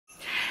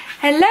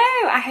Hello,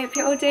 I hope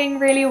you're all doing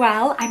really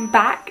well. I'm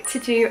back to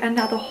do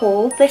another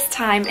haul. This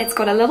time it's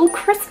got a little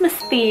Christmas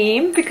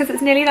theme because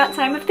it's nearly that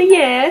time of the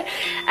year.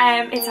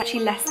 It's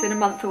actually less than a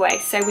month away,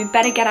 so we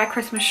better get our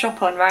Christmas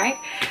shop on, right?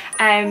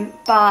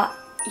 But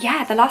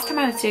yeah, the last time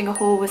I was doing a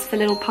haul was for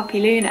little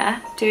puppy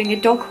Luna, doing a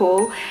dog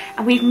haul,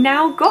 and we've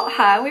now got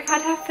her. We've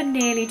had her for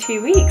nearly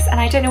 2 weeks and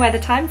I don't know where the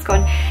time's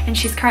gone, and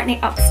she's currently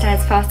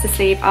upstairs fast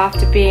asleep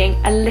after being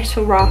a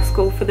little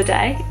rascal for the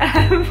day.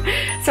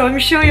 So I'm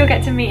sure you'll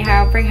get to meet her.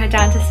 I'll bring her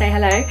down to say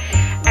hello.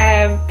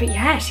 But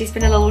yeah, she's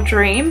been a little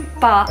dream.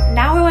 But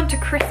now we're on to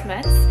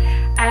Christmas.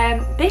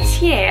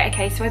 This year,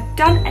 okay, so I've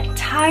done a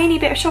tiny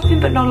bit of shopping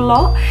but not a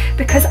lot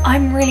because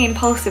I'm really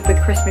impulsive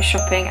with Christmas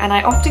shopping, and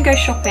I often go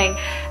shopping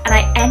and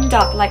I end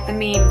up like the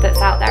meme that's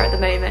out there at the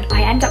moment.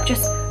 I end up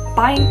just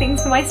buying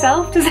things for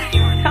myself. Does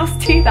anyone else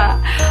do that?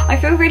 I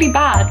feel really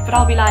bad, but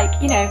I'll be like,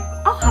 you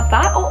know, I'll have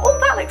that, or oh,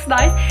 that looks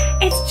nice.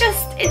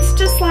 It's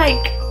just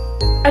like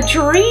a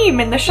dream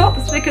in the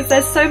shops because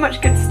there's so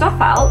much good stuff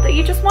out that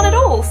you just want it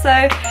all.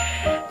 So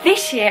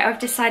this year I've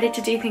decided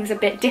to do things a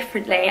bit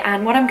differently,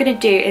 and what I'm going to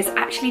do is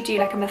actually do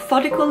like a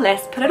methodical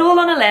list, put it all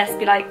on a list,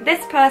 be like,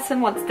 this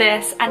person wants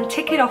this, and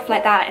tick it off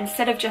like that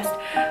instead of just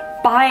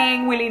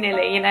buying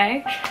willy-nilly, you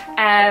know?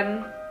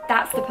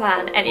 That's the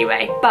plan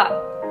anyway.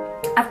 But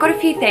I've got a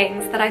few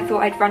things that I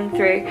thought I'd run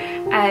through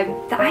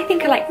that I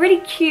think are like really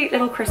cute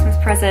little Christmas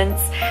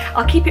presents.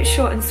 I'll keep it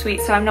short and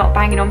sweet so I'm not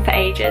banging on for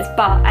ages,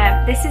 but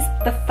this is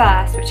the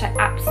first, which I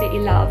absolutely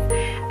love.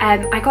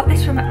 I got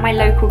this from my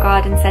local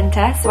garden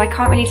centre, so I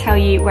can't really tell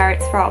you where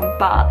it's from,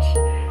 but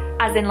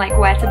as in like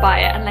where to buy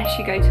it unless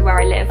you go to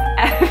where I live.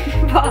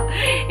 But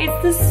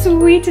it's the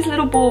sweetest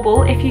little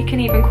bauble, if you can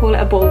even call it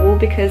a bauble,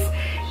 because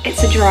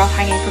it's a giraffe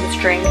hanging from a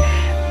string.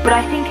 But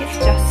I think it's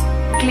just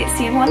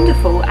glitzy and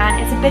wonderful,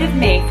 and it's a bit of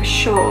me for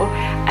sure.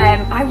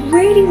 I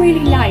really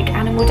like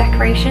animal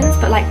decorations,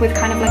 but like with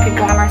kind of like a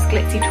glamorous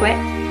glitzy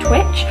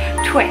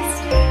twist.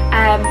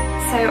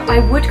 So I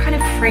would kind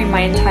of frame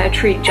my entire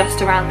tree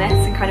just around this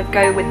and kind of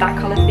go with that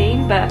colour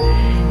theme, but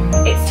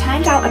it's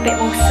turned out a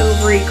bit more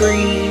silvery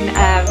green.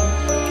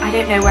 I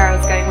don't know where I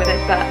was going with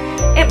it, but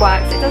it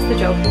works, it does the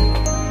job.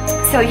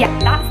 So yeah,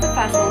 that's the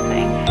first little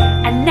thing.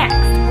 And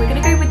next, we're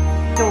gonna go with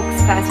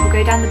dogs first. We'll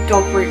go down the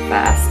dog route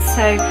first.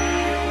 So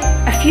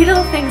a few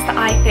little things that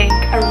I think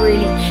are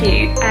really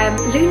cute.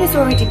 Luna's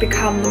already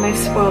become the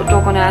most spoiled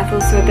dog on earth,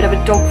 also a bit of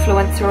a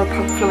dog-fluencer or a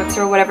pug-fluencer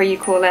or whatever you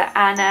call it,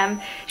 and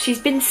she's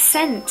been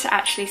sent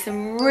actually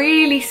some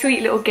really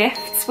sweet little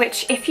gifts,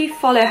 which if you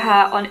follow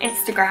her on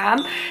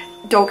Instagram,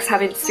 dogs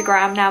have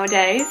Instagram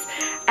nowadays,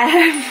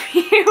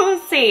 you will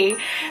see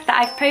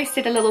that I've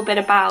posted a little bit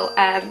about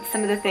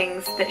some of the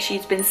things that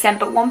she's been sent,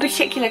 but one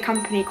particular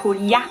company called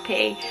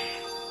Yappy,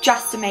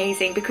 just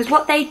amazing, because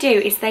what they do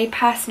is they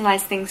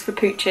personalise things for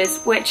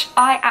pooches, which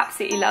I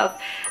absolutely love.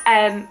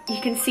 You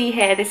can see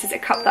here, this is a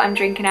cup that I'm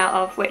drinking out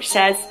of, which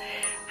says,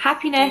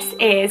 happiness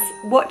is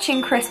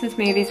watching Christmas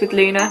movies with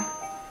Luna.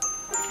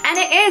 And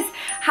it is.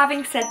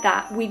 Having said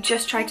that, we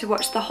just tried to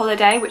watch The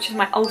Holiday, which is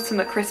my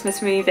ultimate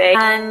Christmas movie,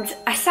 and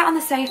I sat on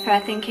the sofa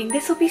thinking,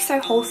 this will be so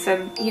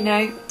wholesome, you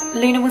know?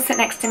 Luna will sit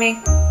next to me,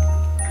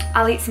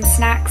 I'll eat some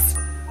snacks,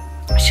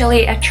 she'll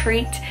eat a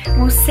treat,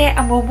 we'll sit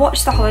and we'll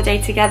watch The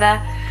Holiday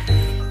together.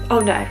 Oh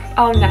no,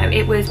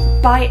 it was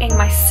biting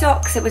my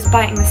socks, it was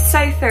biting the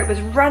sofa, it was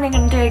running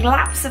and doing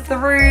laps of the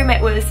room,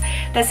 it was,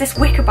 there's this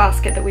wicker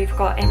basket that we've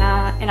got in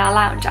our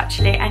lounge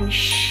actually, and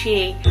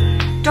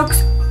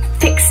dogs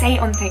fixate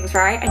on things,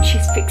 right? And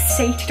she's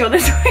fixated on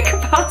this wicker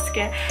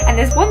basket, and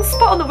there's one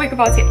spot on the wicker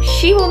basket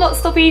she will not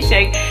stop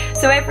eating.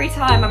 So every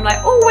time I'm like,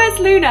 oh, where's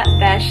Luna?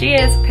 There she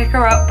is, pick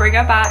her up, bring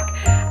her back.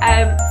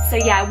 So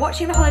yeah,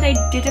 watching The Holiday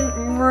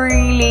didn't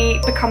really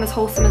become as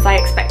wholesome as I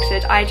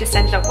expected. I just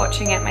ended up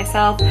watching it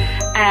myself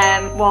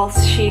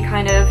whilst she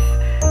kind of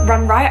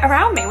run riot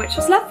around me, which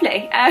was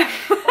lovely.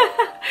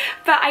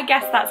 But I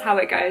guess that's how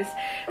it goes.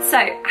 So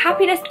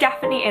happiness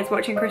definitely is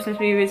watching Christmas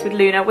movies with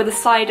Luna with a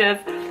side of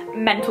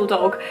mental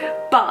dog.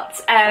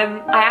 But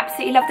I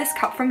absolutely love this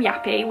cup from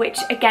Yappy, which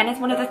again is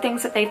one of the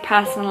things that they've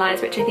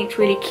personalised, which I think is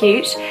really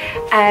cute.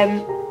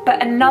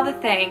 But another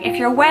thing, if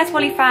you're a Where's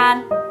Wally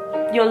fan,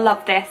 you'll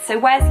love this. So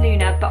Where's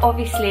Luna, but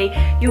obviously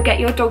you'll get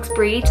your dog's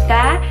breed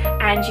there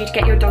and you'd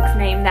get your dog's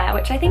name there,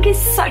 which I think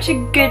is such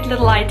a good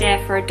little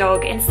idea for a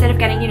dog. Instead of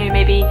getting, you know,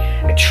 maybe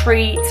a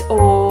treat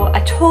or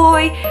a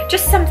toy,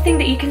 just something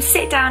that you can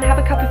sit down, have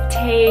a cup of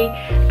tea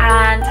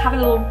and have a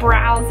little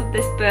browse of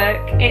this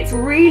book. It's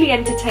really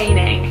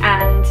entertaining,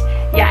 and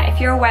yeah,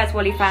 if you're a Where's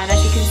Wally fan,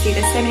 as you can see,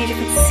 there's so many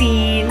different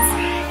scenes.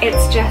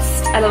 It's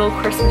just a little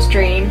Christmas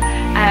dream.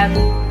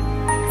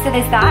 So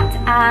there's that,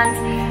 and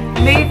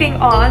moving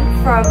on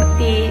from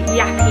the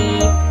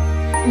Yappy,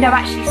 no,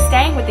 actually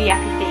staying with the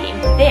Yappy theme,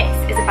 this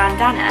is a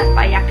bandana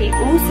by Yappy,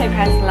 also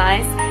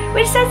personalised,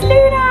 which says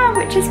Luna,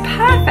 which is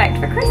perfect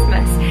for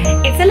Christmas.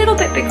 It's a little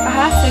bit big for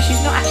her, so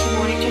she's not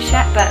actually worn it just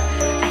yet, but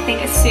I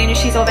think as soon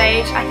as she's of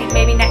age, I think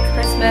maybe next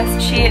Christmas,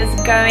 she is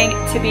going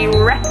to be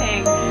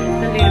repping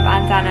the Luna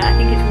bandana. I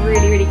think it's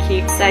really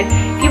cute. So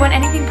if you want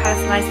anything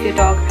personalised for your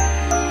dog,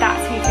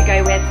 that's who to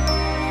go with.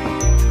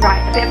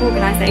 a bit of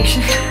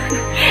organisation.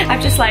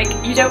 I'm just like,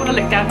 you don't want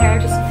to look down here,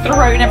 I've just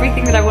thrown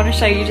everything that I want to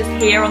show you just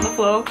here on the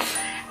floor.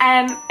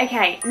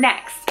 Okay,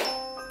 next,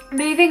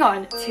 moving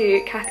on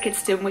to Cath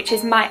Kidston, which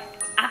is my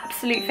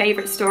absolute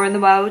favourite store in the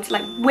world,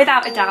 like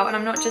without a doubt, and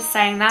I'm not just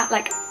saying that,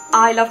 like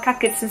I love Cath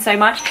Kidston so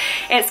much.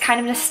 It's kind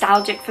of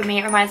nostalgic for me.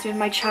 It reminds me of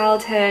my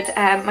childhood.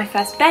 My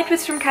first bed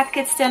was from Cath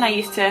Kidston. I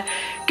used to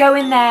go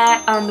in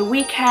there on the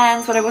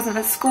weekends when I wasn't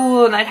at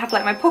school, and I'd have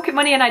like my pocket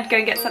money and I'd go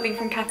and get something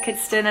from Cath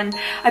Kidston, and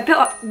I built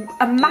up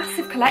a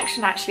massive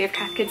collection actually of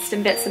Cath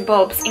Kidston bits and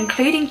bobs,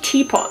 including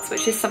teapots,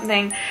 which is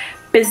something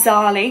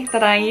bizarrely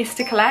that I used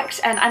to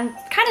collect and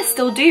kind of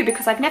still do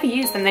because I've never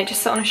used them. They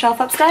just sit on a shelf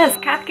upstairs.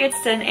 Cath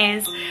Kidston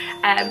is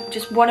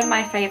just one of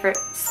my favourite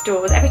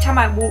stores. Every time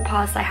I walk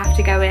past I have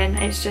to go in.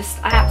 It's just,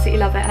 I absolutely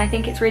love it, and I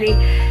think it's really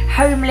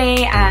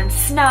homely and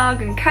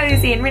snug and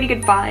cozy and really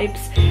good vibes.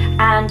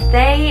 And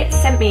they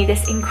sent me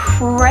this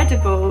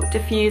incredible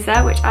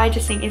diffuser, which I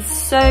just think is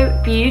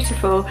so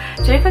beautiful. I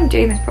don't know if I'm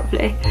doing this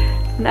properly.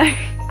 No.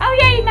 Oh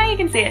yeah, now you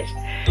can see it.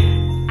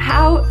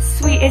 How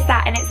sweet is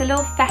that? And it's a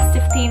little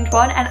festive themed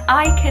one, and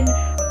I can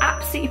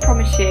absolutely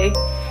promise you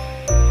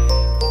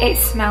it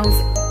smells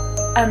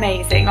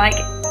amazing. Like,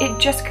 it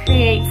just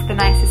creates the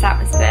nicest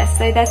atmosphere.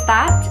 So there's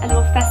that, a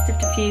little festive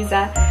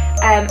diffuser,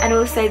 and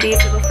also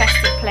these little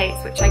festive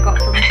plates which I got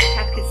from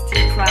Cath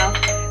Kidston as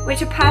well,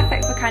 which are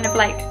perfect for kind of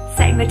like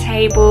setting the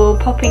table,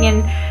 popping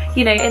in,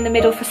 you know, in the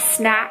middle for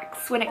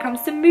snacks when it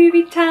comes to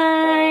movie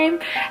time.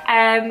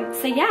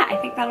 So yeah, I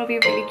think that'll be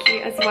really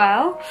cute as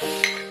well.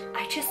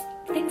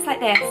 Things like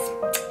this,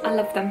 I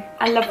love them.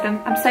 I love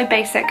them. I'm so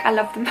basic, I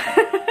love them.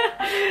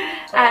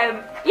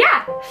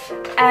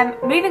 Yeah,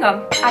 moving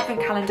on,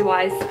 advent calendar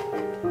wise.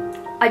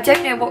 I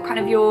don't know what kind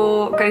of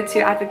your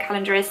go-to advent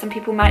calendar is. Some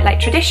people might like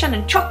tradition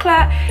and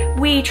chocolate.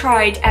 We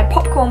tried a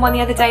popcorn one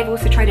the other day. We've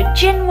also tried a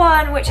gin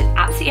one, which is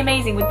absolutely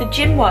amazing. With the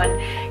gin one,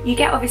 you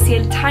get obviously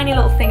a tiny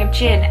little thing of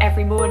gin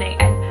every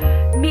morning, and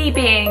me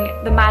being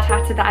the Mad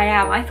Hatter that I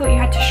am, I thought you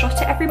had to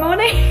shot it every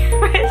morning.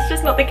 It's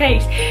just not the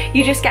case.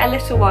 You just get a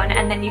little one,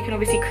 and then you can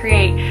obviously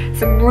create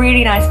some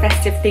really nice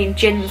festive themed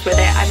gins with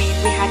it. I mean,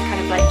 we had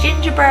kind of like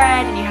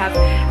gingerbread, and you have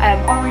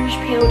orange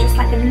peel, just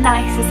like the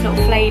nicest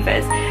little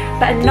flavours.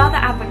 But another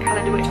advent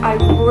calendar which I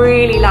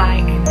really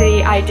like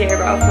the idea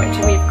of, which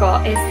we've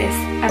got, is this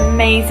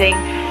amazing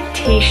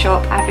tea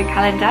shop advent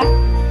calendar,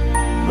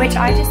 which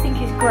I just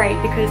think is great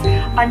because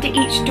under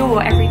each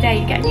door every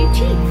day you get a new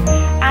tea.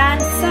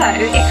 And so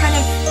it kind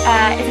of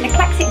is an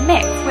eclectic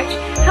mix which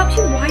helps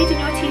you widen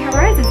your tea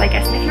horizons, I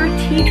guess. And if you're a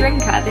tea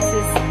drinker, this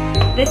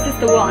is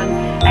the one.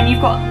 And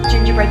you've got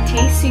gingerbread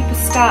tea,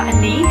 superstar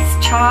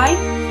anise, chai,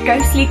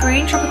 ghostly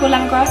green, tropical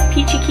lemongrass,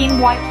 peachy keen,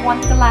 white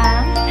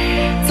wonderland.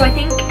 So I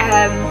think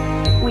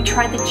we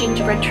tried the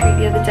gingerbread treat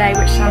the other day,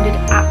 which sounded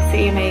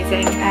absolutely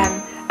amazing.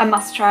 A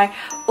must try.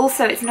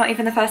 Also, it's not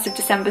even the 1st of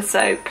December,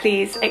 so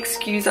please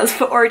excuse us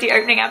for already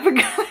opening advent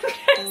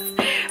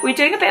calendars. We're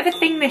doing a bit of a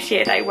thing this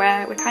year though,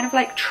 where we're kind of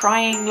like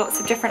trying lots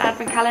of different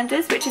advent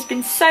calendars, which has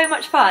been so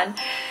much fun.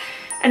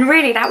 And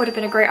really that would have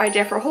been a great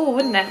idea for a haul,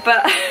 wouldn't it?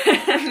 But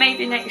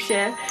maybe next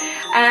year.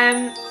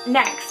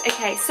 Next,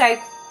 okay, so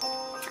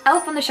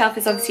Elf on the Shelf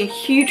is obviously a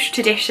huge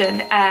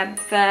tradition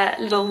for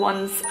little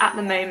ones at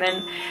the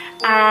moment,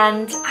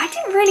 and I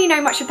didn't really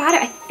know much about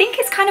it. I think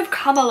it's kind of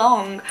come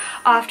along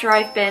after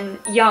I've been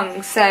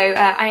young, so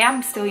I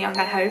am still young,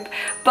 I hope,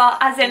 but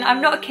as in I'm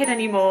not a kid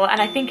anymore,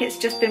 and I think it's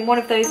just been one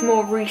of those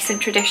more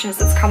recent traditions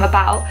that's come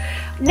about.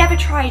 Never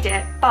tried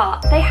it, but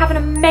they have an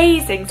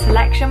amazing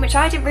selection, which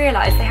I didn't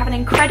realise. They have an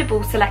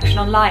incredible selection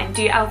online.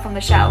 Do Elf on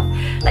the Shelf.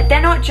 Like,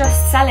 they're not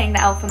just selling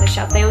the Elf on the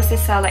Shelf, they also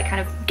sell like kind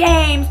of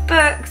games,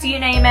 books, you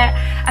name it.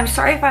 I'm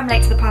sorry if I'm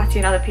late to the party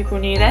and other people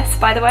knew this,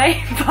 by the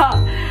way, but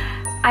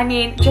I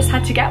mean, just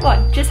had to get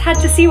one. Just had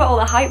to see what all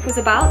the hype was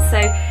about. So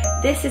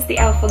this is the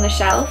Elf on the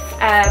Shelf.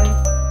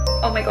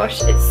 Oh my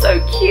gosh, it's so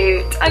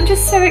cute. I'm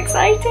just so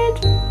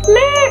excited.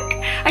 Look!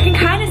 I can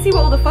kind of see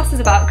what all the fuss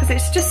is about because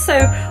it's just so,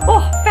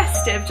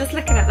 festive just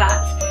looking at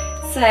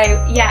that. So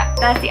yeah,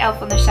 there's the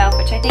Elf on the Shelf,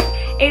 which I think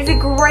is a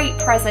great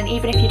present.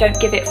 Even if you don't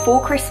give it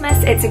for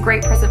Christmas, it's a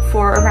great present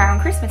for around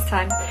Christmas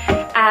time.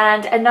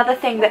 And another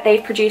thing that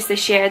they've produced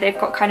this year, they've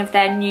got kind of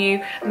their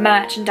new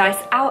merchandise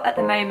out at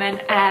the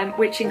moment,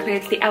 which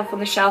includes the Elf on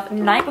the Shelf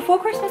Night Before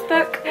Christmas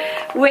book,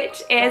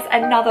 which is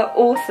another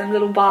awesome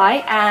little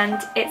buy,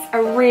 and it's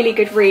a really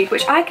good read,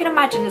 which I can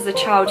imagine as a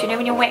child, you know,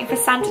 when you're waiting for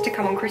Santa to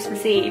come on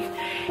Christmas Eve,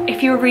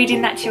 if you were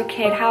reading that to your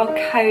kid, how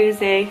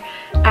cozy.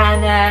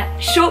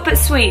 And short but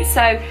sweet,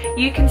 so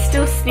you can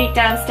still sneak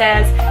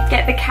downstairs,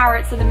 get the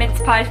carrots and the mince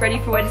pies ready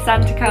for when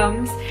Santa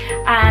comes,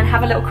 and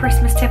have a little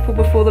Christmas tipple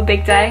before the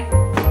big day.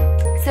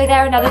 So there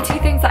are another two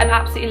things that I'm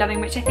absolutely loving,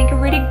 which I think are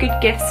really good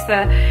gifts for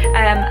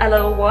a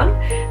little one.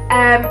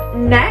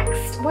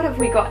 Next, what have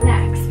we got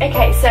next?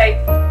 Okay,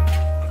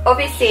 so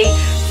obviously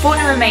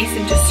Fortnum &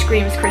 Mason just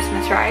screams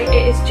Christmas, right?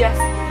 It is just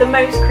the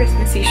most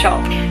Christmassy shop.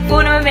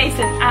 Fortnum &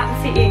 Mason,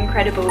 absolutely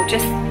incredible.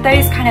 Just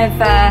those kind of,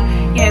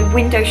 you know,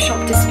 window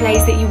shop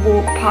displays that you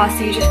walk past,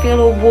 so you just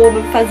feel all warm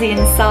and fuzzy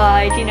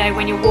inside, you know,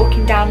 when you're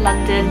walking down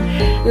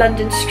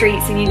London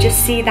streets and you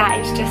just see that,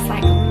 it's just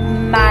like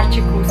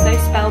magical, so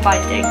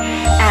spellbinding.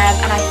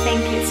 And I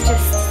think it's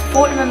just,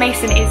 Fortnum &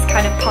 Mason is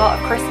kind of part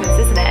of Christmas,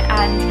 isn't it?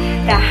 And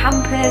their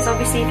hampers,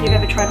 obviously, if you've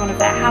ever tried one of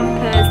their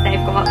hampers,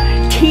 they've got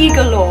tea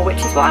galore, which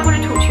is what I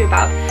want to talk to you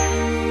about.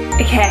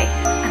 Okay,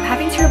 I'm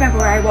having to remember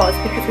where I was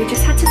because we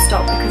just had to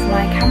stop because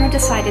my camera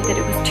decided that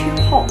it was too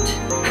hot.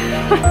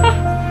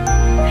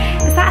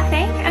 Is that a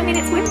thing? I mean,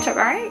 it's winter,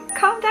 right?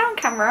 Calm down,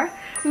 camera.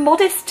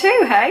 Modest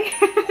too, hey?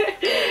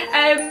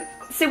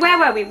 So where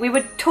were we? We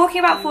were talking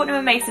about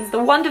Fortnum & Masons,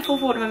 the wonderful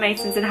Fortnum &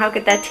 Masons, and how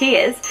good their tea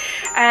is.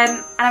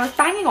 And I was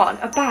banging on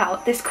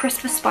about this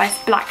Christmas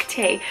spice black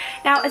tea.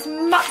 Now, as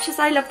much as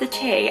I love the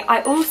tea,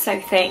 I also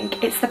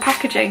think it's the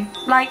packaging.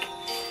 Like,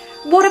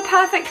 what a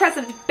perfect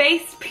present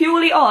based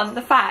purely on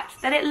the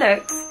fact that it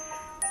looks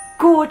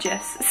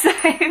gorgeous. So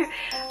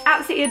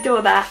absolutely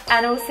adore that.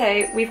 And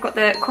also we've got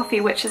the coffee,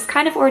 which has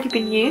kind of already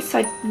been used, so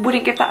I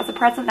wouldn't give that as a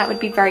present. That would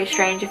be very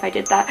strange if I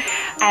did that.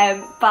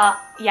 But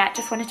yeah,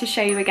 just wanted to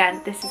show you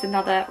again, this is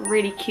another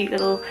really cute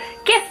little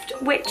gift,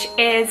 which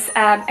is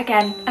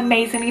again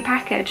amazingly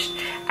packaged.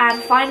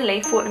 And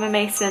finally, Fortnum &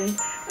 Mason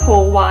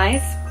haul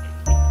wise,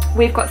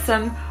 we've got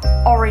some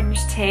orange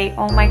tea.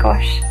 Oh my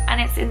gosh,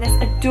 and it's in this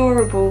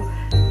adorable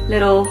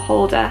little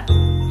holder.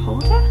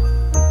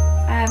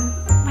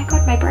 My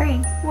god, my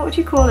brain, what would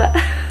you call it?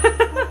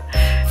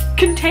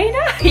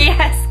 Container?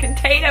 Yes,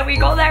 container, we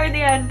got there in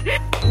the end.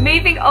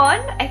 Moving on.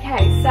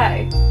 Okay,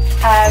 so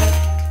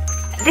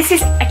this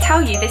is, I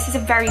tell you, this is a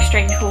very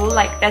strange haul.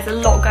 Like, there's a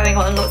lot going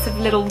on, lots of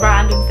little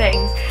random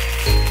things.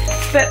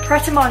 But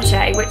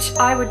Pret-a-Manger, which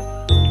I would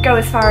go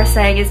as far as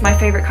saying is my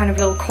favourite kind of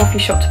little coffee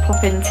shop to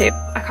pop into.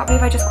 I can't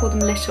believe I just called them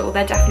little.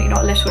 They're definitely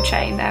not a little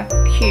chain, they're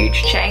a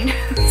huge chain.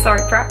 Sorry,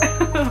 Pret.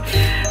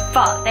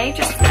 But they've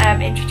just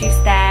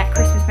introduced their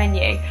Christmas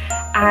menu,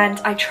 and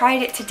I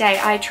tried it today.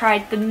 I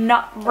tried the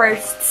nut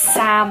roast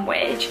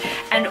sandwich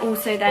and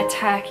also their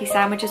turkey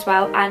sandwich as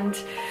well, and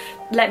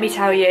let me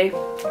tell you,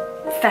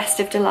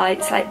 festive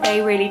delights. Like,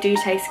 they really do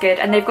taste good,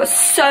 and they've got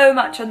so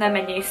much on their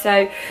menu,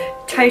 so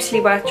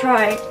totally worth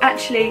trying.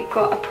 Actually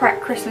got a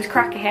Pret Christmas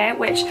cracker here,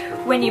 which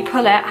when you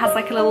pull it has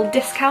like a little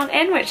discount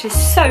in, which is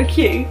so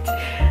cute.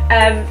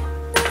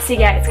 So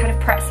yeah, it's kind of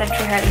Pret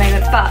central here at the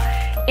moment.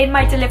 But in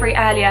my delivery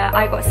earlier,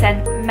 I got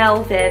sent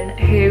Melvin,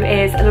 who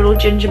is a little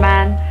ginger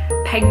man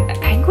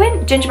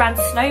penguin? Ginger man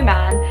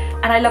snowman,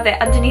 and I love it.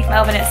 Underneath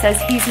Melvin it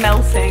says he's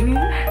melting.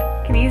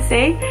 Can you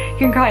see? You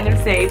can kind of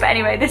see. But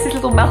anyway, this is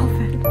little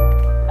Melvin.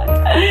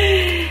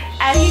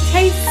 And he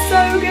tastes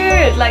so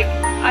good. Like,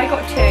 I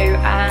got two,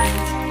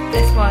 and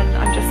this one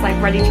I'm just like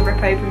ready to rip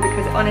open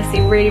because honestly,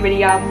 really, really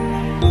yum.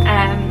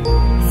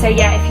 So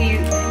yeah, if you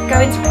go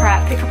into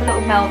Pret, pick up a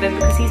little Melvin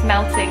because he's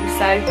melting,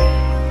 so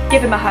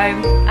give him a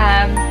home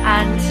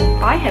and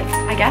buy him,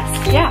 I guess.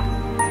 Yeah,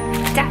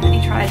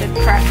 definitely try the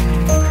Pret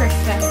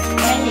Christmas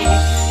menu.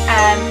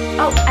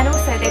 Oh, and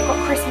also they've got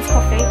Christmas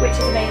coffee, which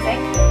is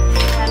amazing,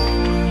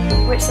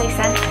 which they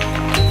sent.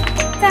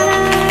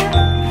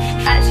 Ta-da!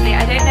 Actually,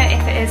 I don't know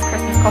if it is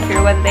Christmas coffee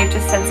or whether they've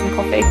just sent some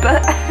coffee,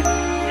 but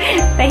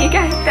there you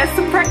go, there's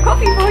some Pret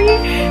coffee for you.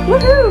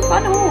 Woohoo,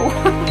 fun haul.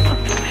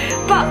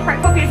 But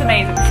Pret coffee is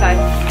amazing, so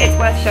it's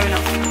worth showing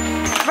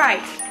off.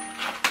 Right,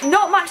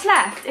 not much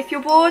left. If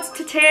you're bored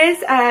to tears,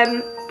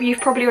 you've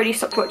probably already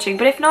stopped watching,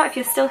 but if not, if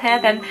you're still here,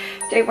 then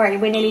don't worry,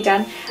 we're nearly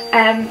done.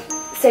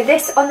 So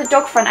this, on the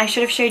dog front, I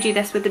should have showed you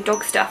this with the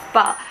dog stuff,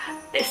 but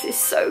this is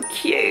so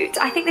cute.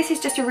 I think this is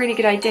just a really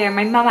good idea.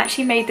 My mum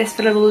actually made this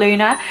for little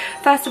Luna.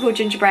 First of all,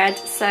 gingerbread,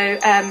 so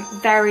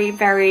very,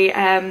 very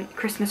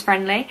Christmas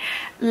friendly.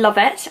 Love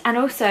it. And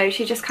also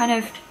she just kind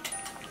of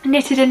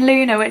knitted in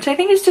Luna, which I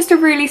think is just a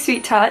really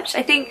sweet touch.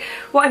 I think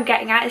what I'm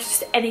getting at is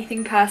just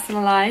anything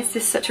personalised.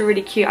 This is such a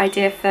really cute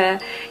idea for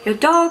your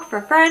dog, for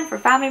a friend, for a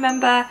family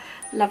member.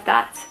 Love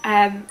that.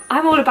 I'm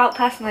all about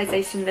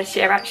personalisation this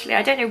year, actually.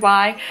 I don't know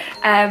why,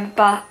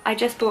 but I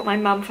just bought my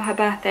mum for her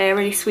birthday a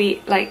really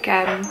sweet like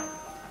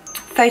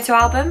photo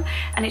album,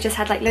 and it just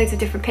had like loads of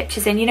different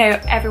pictures in. You know,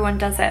 everyone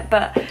does it,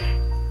 but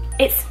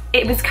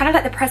it was kind of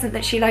like the present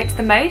that she liked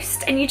the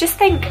most. And you just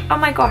think, oh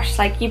my gosh,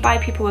 like you buy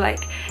people like,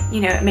 you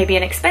know, maybe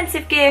an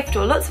expensive gift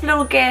or lots of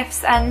little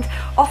gifts, and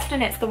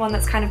often it's the one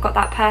that's kind of got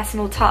that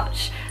personal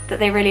touch that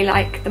they really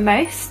like the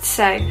most.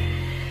 So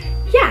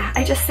yeah,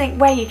 I just think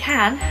where you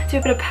can, do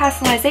a bit of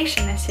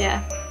personalisation this year.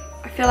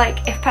 I feel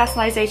like if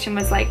personalisation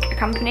was like a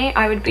company,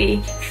 I would be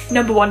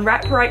 #1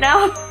 rep right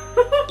now.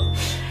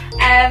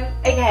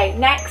 Okay,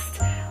 next,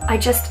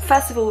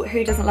 first of all,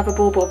 who doesn't love a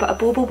bauble, but a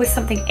bauble with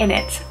something in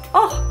it.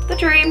 Oh, the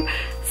dream.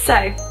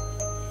 So,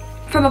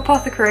 from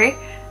Apothecary,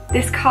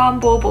 this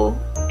calm bauble.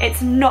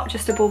 It's not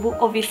just a bauble,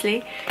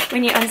 obviously.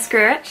 When you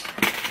unscrew it,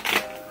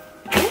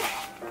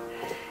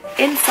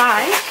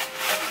 inside,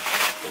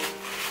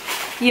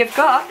 you've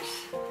got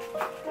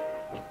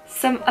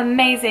some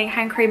amazing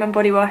hand cream and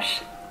body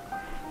wash.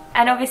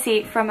 and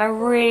obviously from a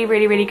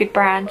really good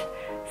brand,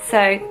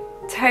 so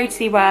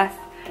totally worth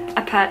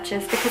a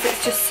purchase because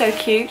it's just so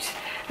cute.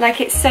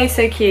 Like, it's so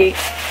cute.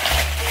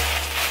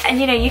 And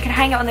you know, you can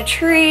hang it on the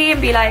tree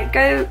and be like,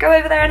 go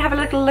over there and have a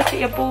little look at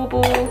your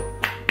bauble.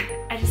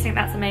 I just think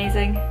that's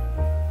amazing.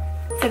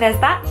 So there's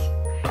that.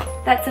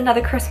 That's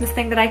another Christmas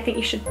thing that I think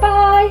you should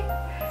buy.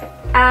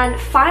 And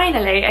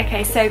finally,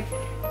 okay, so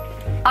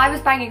I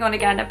was banging on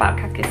again about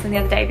Cath Kidston the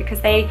other day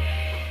because they,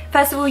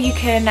 first of all, you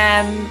can,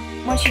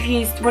 once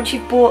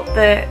you've bought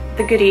the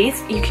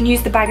goodies, you can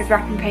use the bag as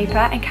wrapping paper,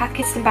 and Cath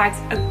Kidston bags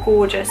are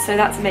gorgeous, so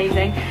that's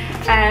amazing.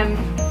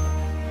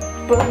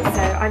 But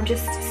also, I'm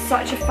just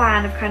such a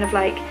fan of kind of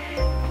like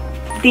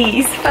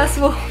these. First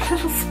of all,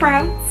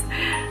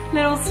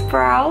 little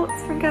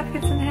sprouts from Cath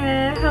Kidston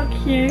here.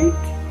 How cute!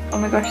 Oh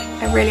my gosh,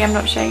 I really am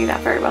not showing you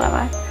that very well, am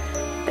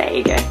I? There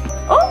you go.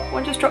 Oh,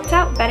 one just dropped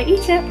out. Better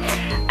eat it.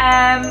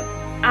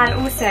 And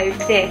also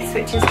this,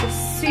 which is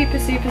just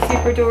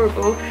super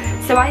adorable.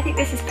 So I think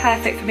this is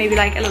perfect for maybe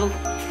like a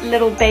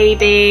little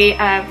baby,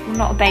 well,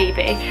 not a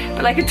baby,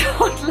 but like a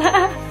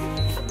toddler.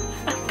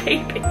 A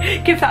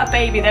baby. Give that a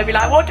baby, they'll be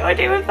like, what do I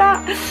do with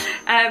that?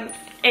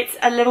 It's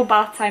a little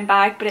bath time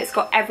bag, but it's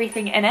got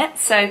everything in it.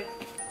 So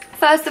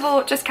first of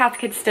all, just Cath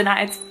Kidston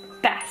at its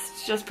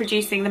best, just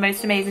producing the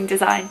most amazing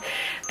design.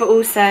 But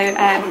also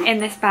in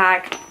this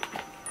bag,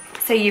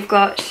 so you've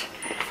got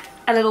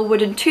a little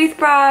wooden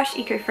toothbrush,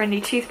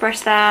 eco-friendly toothbrush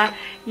there.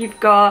 You've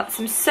got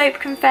some soap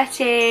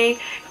confetti.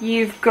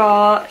 You've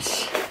got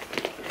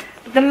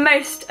the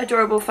most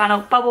adorable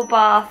flannel bubble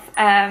bath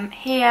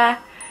here,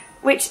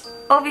 which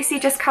obviously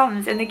just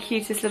comes in the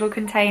cutest little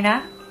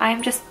container. I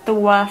am just the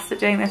worst at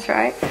doing this,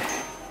 right?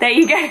 There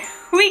you go.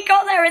 We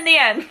got there in the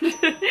end.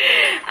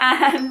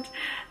 And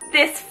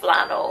this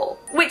flannel,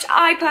 which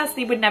I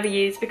personally would never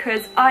use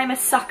because I'm a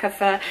sucker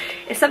for,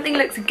 if something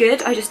looks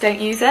good, I just don't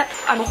use it.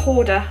 I'm a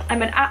hoarder.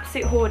 I'm an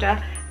absolute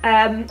hoarder.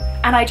 And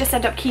I just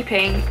end up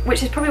keeping,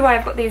 which is probably why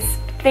I've got these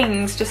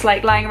things just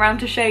like lying around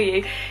to show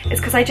you, is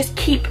because I just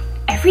keep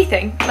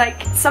everything.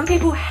 Like, some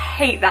people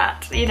hate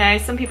that, you know,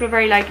 some people are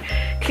very like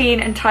clean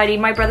and tidy.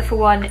 My brother, for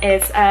one,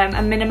 is a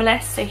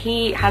minimalist, so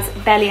he has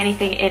barely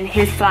anything in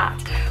his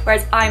flat,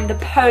 whereas I'm the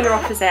polar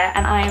opposite,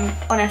 and I am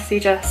honestly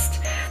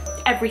just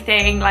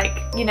everything, like,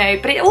 you know,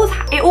 but it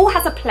all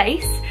has a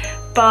place.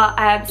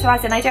 But so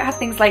as in, I don't have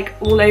things like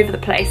all over the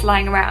place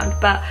lying around,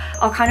 but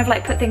I'll kind of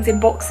like put things in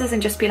boxes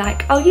and just be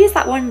like, I'll use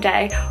that one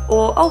day.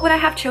 Or, oh, when I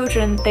have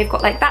children, they've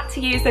got like that to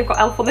use, they've got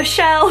Elf on the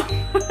Shelf.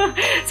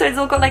 So it's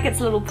all got like its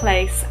little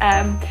place,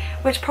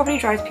 which probably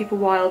drives people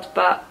wild,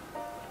 but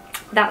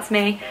that's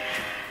me.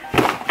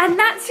 And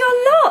that's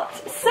your lot.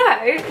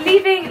 So,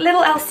 leaving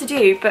little else to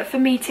do but for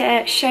me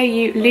to show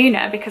you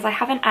Luna, because I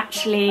haven't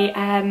actually,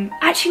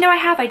 actually no, I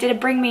have. I did a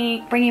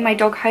bringing my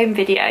dog home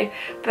video,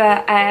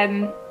 but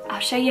I'll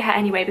show you her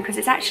anyway because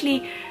it's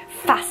actually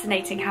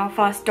fascinating how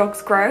fast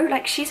dogs grow.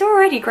 Like, she's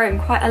already grown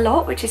quite a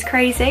lot, which is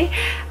crazy.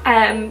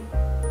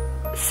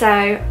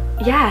 So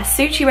yeah,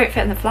 soon she won't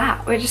fit in the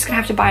flat. We're just gonna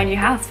have to buy a new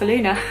house for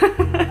Luna.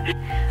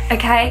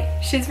 Okay,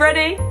 she's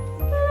ready.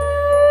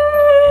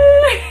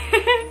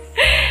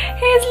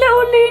 Here's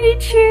little Looney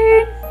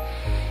Tune.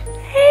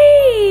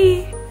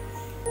 Hey.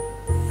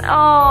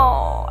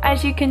 Oh,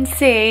 as you can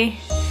see,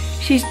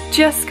 she's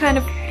just kind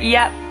of,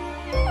 yep.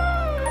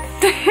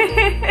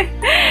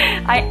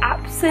 I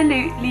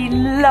absolutely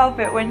love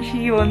it when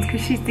she yawns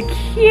because she's the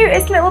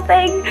cutest little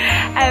thing.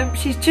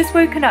 She's just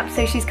woken up,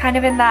 so she's kind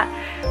of in that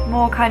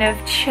more kind of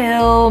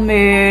chill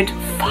mood.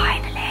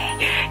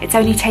 Finally, it's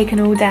only taken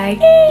all day.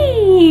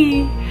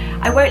 Yay!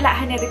 I won't let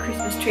her near the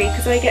Christmas tree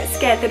because I get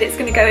scared that it's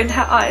going to go in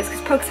her eyes,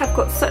 because pugs have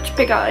got such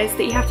big eyes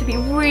that you have to be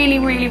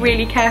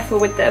really careful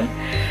with them.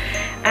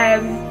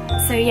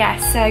 So yeah,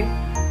 so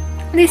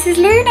this is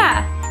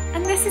Luna.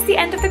 And this is the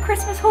end of the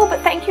Christmas haul,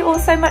 but thank you all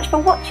so much for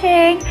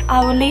watching.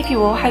 I will leave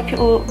you all. Hope you're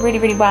all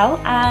really well,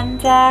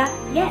 and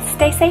yes,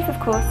 stay safe, of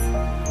course.